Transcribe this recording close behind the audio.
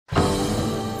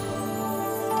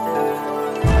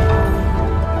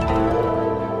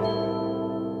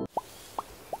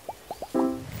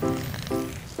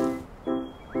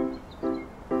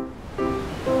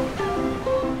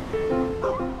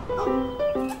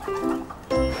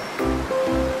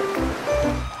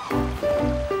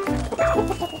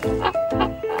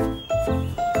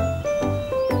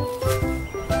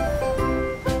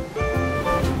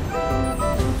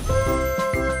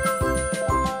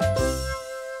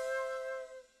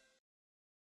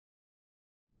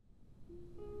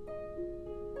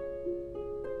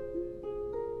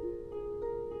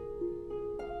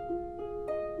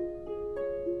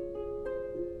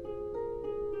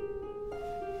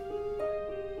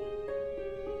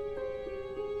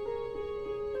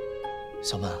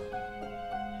小满，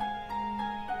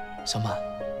小满，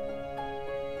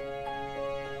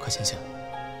快醒醒！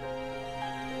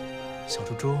小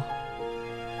猪猪，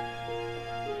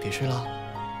别睡了。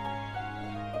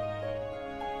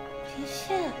别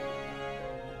睡。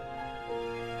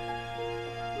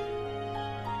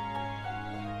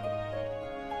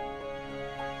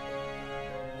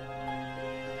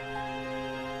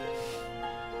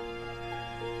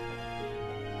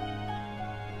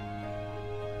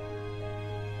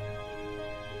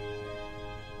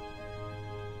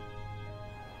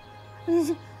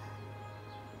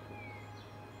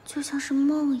就像是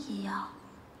梦一样，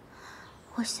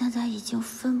我现在已经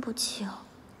分不清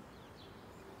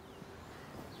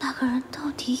那个人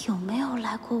到底有没有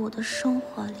来过我的生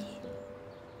活里。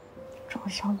庄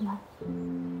小满，给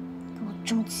我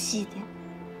争气点！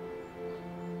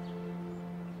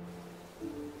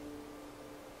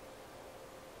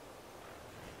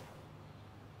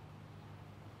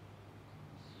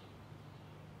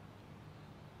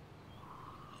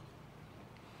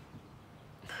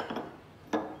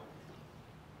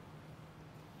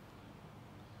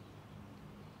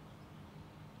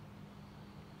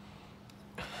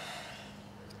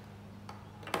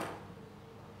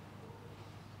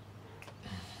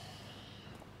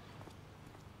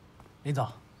林总，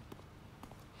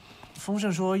丰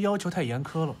盛说要求太严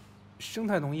苛了，生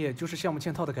态农业就是项目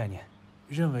嵌套的概念，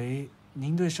认为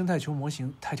您对生态球模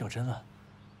型太较真了。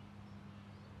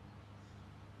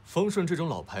丰顺这种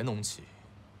老牌农企，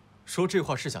说这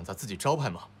话是想砸自己招牌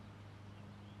吗？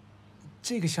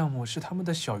这个项目是他们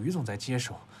的小于总在接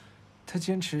手，他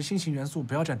坚持新型元素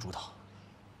不要占主导。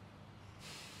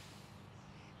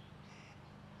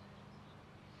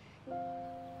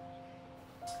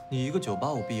你一个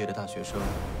985毕业的大学生，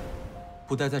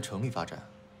不待在城里发展，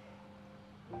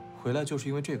回来就是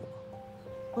因为这个吗？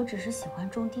我只是喜欢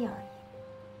种地而已。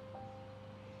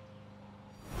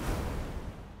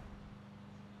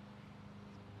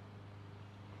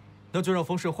那就让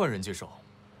丰盛换人接手。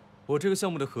我这个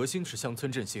项目的核心是乡村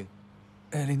振兴。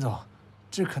哎，林总，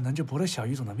这可能就驳了小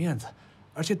于总的面子，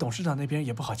而且董事长那边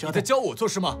也不好交代。你在教我做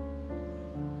事吗？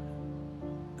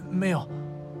没有，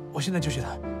我现在就去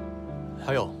谈。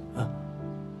还有，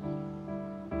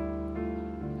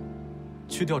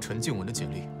去调陈静文的简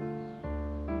历。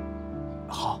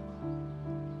好。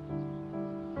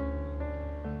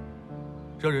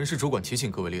让人事主管提醒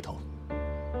各位猎头，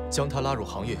将他拉入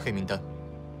行业黑名单。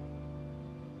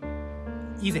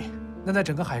Easy， 那在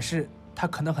整个海市，他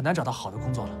可能很难找到好的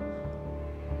工作了。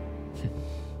哼，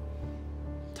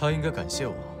他应该感谢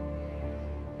我，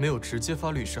没有直接发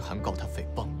律师函告他诽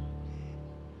谤。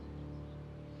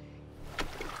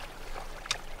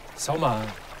小满，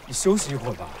你休息一会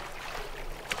儿吧。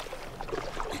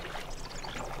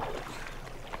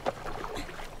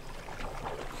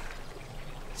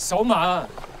小满，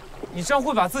你这样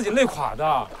会把自己累垮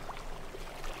的。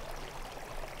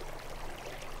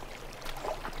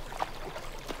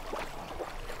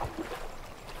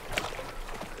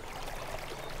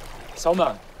小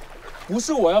满，不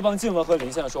是我要帮静文和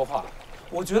林宪说话，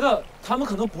我觉得他们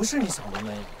可能不是你想的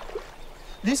那样。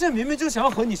林宪明明就想要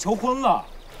和你求婚了。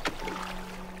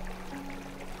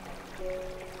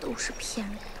都是骗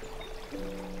人。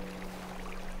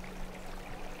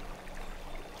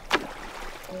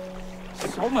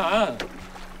小满，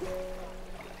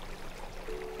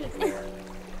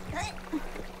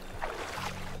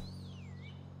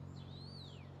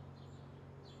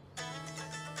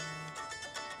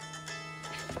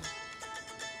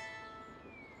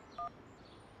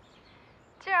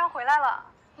既然回来了，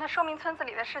那说明村子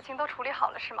里的事情都处理好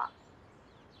了，是吗？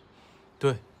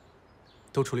对，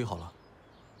都处理好了。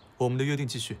我们的约定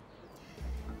继续。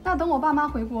那等我爸妈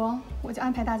回国，我就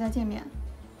安排大家见面。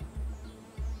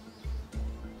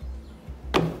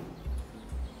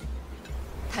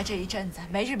他这一阵子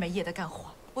没日没夜的干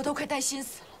活，我都快担心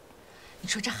死了。你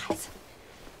说这孩子，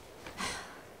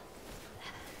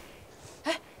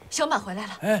哎，小满回来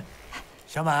了。哎，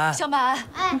小满。小满。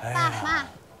哎，爸妈。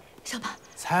小满。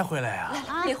才回来呀？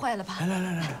来，累坏了吧？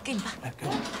来，给你爸。来，给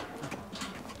我。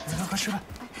快吃饭。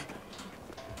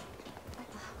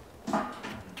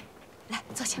来，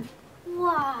坐下。下。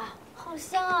哇，好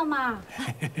香啊，妈！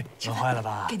饿坏了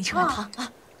吧？给你吃碗汤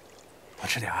啊。多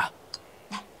吃点啊。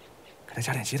来，给他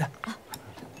加点鸡蛋。啊。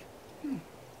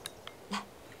来。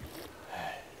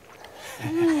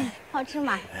好吃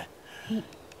吗？你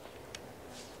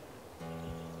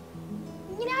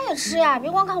俩也吃呀，别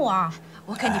光看我。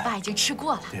我跟你爸已经吃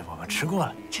过了。对，我们吃过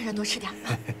了。吃着多吃点。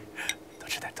多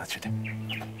吃点，多吃点。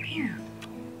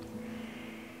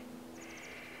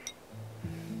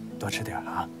多吃点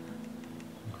啊。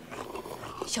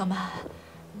小曼，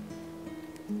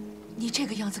你这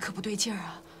个样子可不对劲儿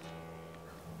啊！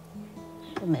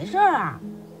我没事啊。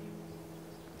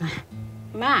哎，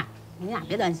妈，你俩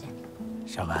别担心。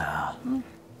小曼啊，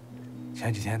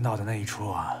前几天闹的那一出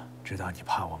啊，知道你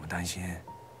怕我们担心，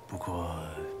不过……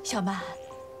小曼，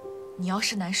你要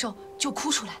是难受就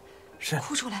哭出来，是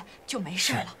哭出来就没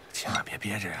事了。千万别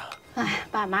憋着啊！哎，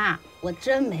爸妈，我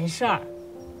真没事儿，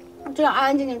只要安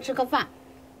安静静吃个饭。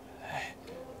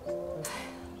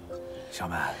小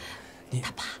曼，你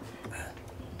他爸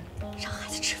让孩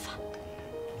子吃饭。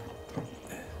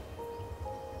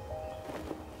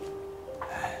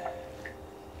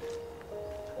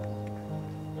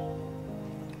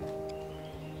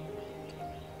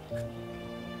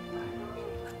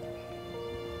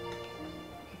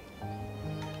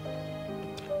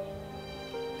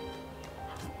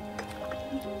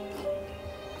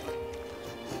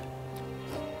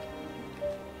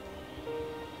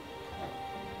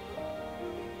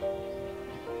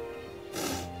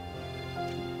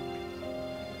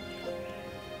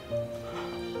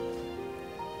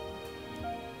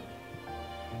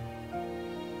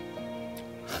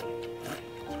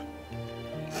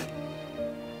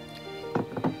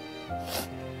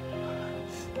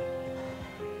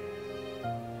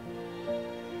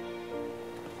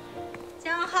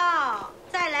江浩，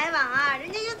再来晚啊，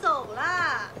人家就走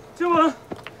了。静雯，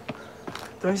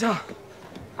等一下，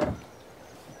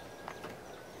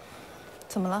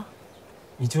怎么了？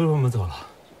你就这么走了？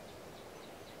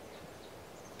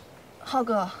浩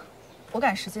哥，我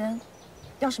赶时间，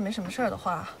要是没什么事儿的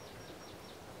话，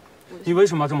你为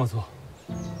什么要这么做？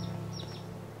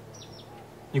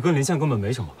你跟林宪根本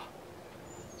没什么吧？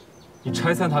你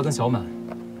拆散他跟小满，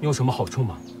你有什么好处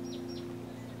吗？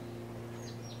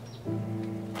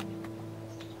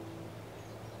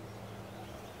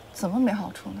怎么没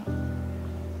好处呢？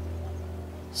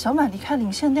小满离开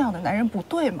林宪那样的男人不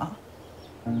对吗？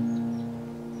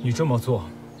你这么做，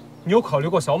你有考虑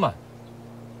过小满？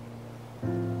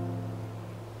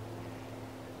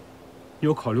你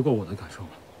有考虑过我的感受吗？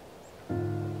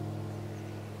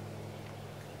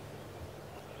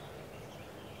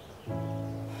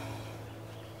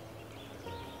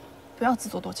不要自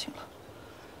作多情了。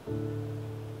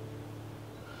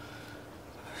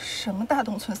什么大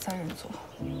东村三人组，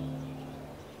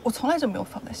我从来就没有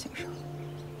放在心上。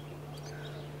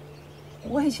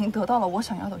我已经得到了我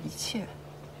想要的一切。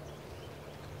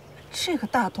这个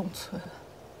大东村，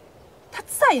他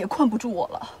再也困不住我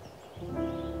了。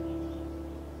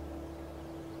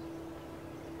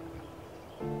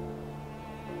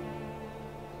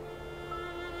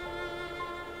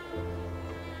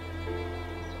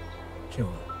静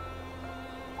雯，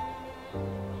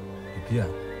你变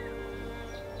了。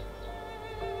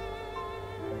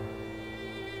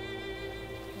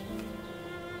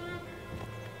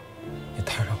你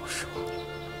太让我失望了。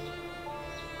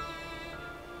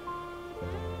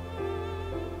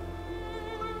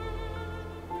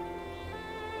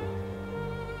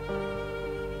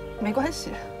没关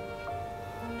系，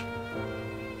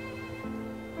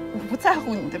我不在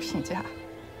乎你的评价。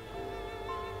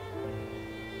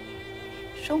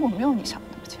生活没有你想的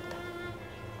那么简单。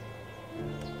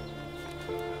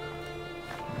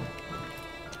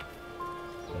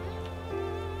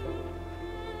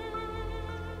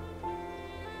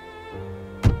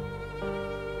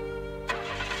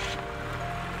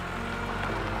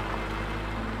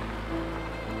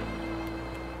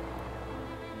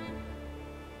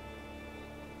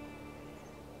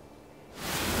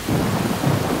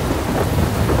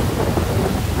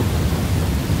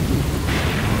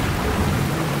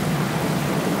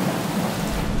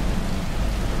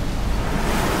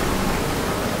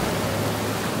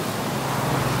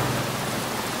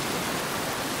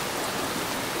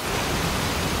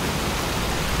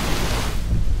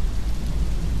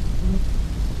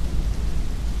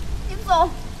走，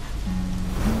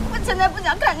我现在不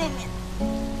想看见你。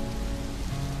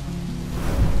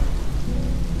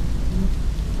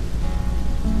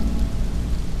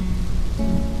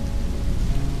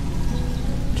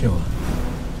静雯，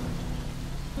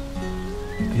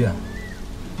你变了。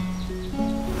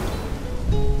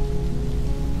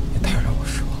你太让我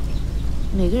失望了。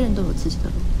每个人都有自己的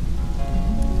路，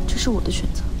这是我的选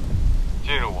择。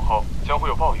近日午后将会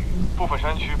有暴雨，部分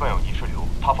山区伴有泥石流、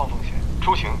塌方风险，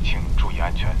出行请注意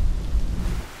安全。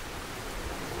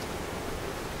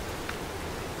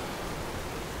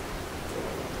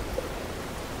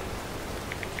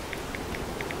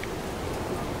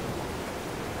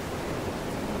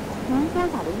您拨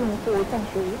打的用户暂时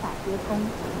无法接通。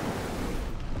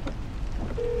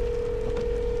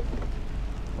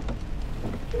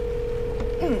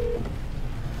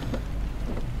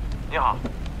你好，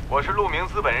我是陆明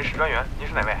资本人事专员，您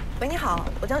是哪位？喂，你好，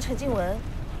我叫陈静文，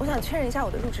我想确认一下我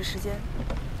的入职时间。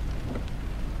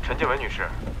陈静文女士，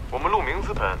我们陆明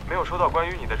资本没有收到关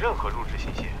于你的任何入职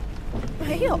信息。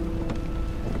没有。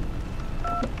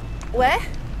喂。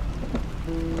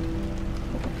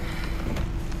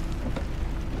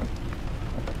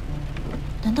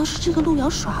难道是这个路遥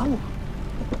耍我？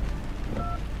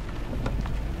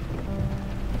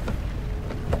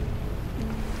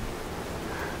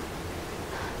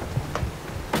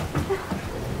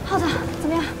耗子，怎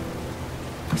么样？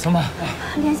小满，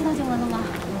联系到静文了吗？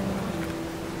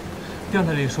电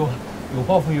台里说有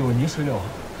暴风雨，有泥石流，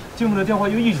静文的电话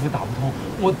又一直打不通，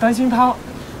我担心他。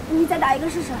你再打一个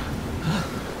试试。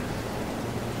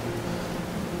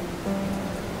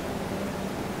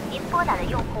您拨打的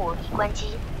用户已关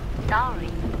机。Sorry,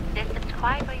 the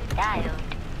subscriber you dialed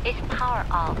is power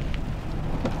off.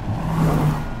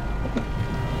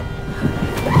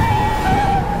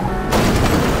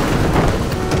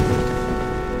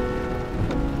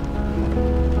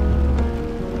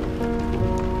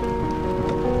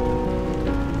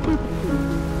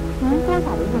 您拨打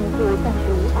的用户暂时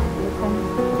无法接通，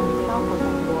请稍后再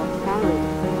拨。Sorry。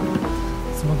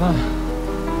怎么办？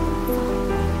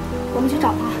我们去找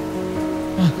他。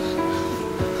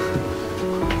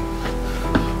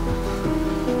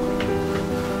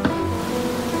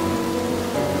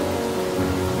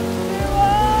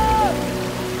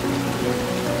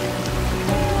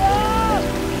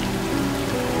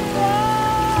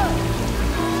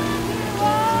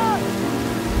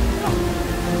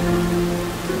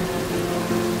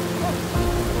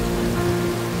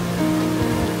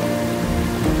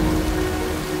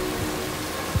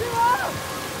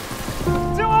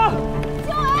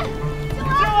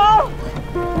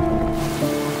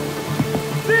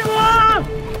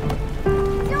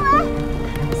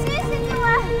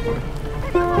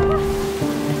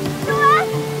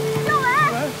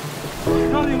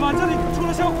这里出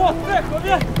了车祸，在河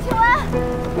边。静文，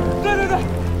对，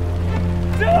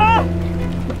静文，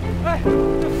哎。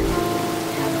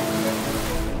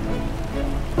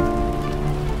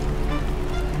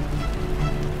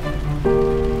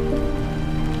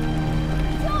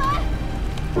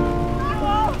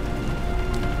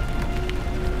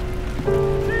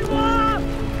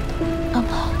阿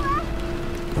爸，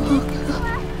我哥，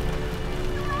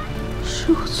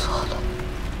是我错了。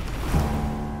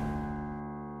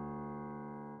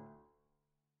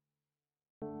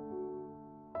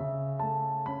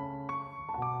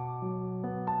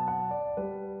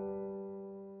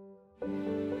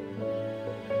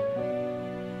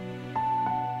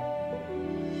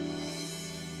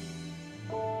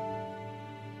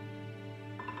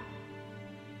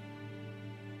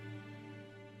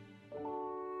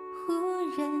忽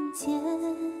然间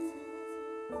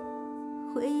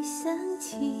回想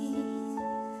起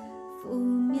拂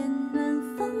面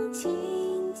暖风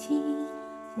轻轻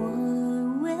我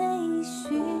微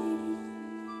醺，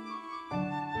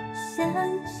想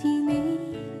起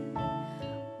你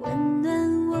温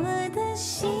暖我的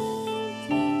心。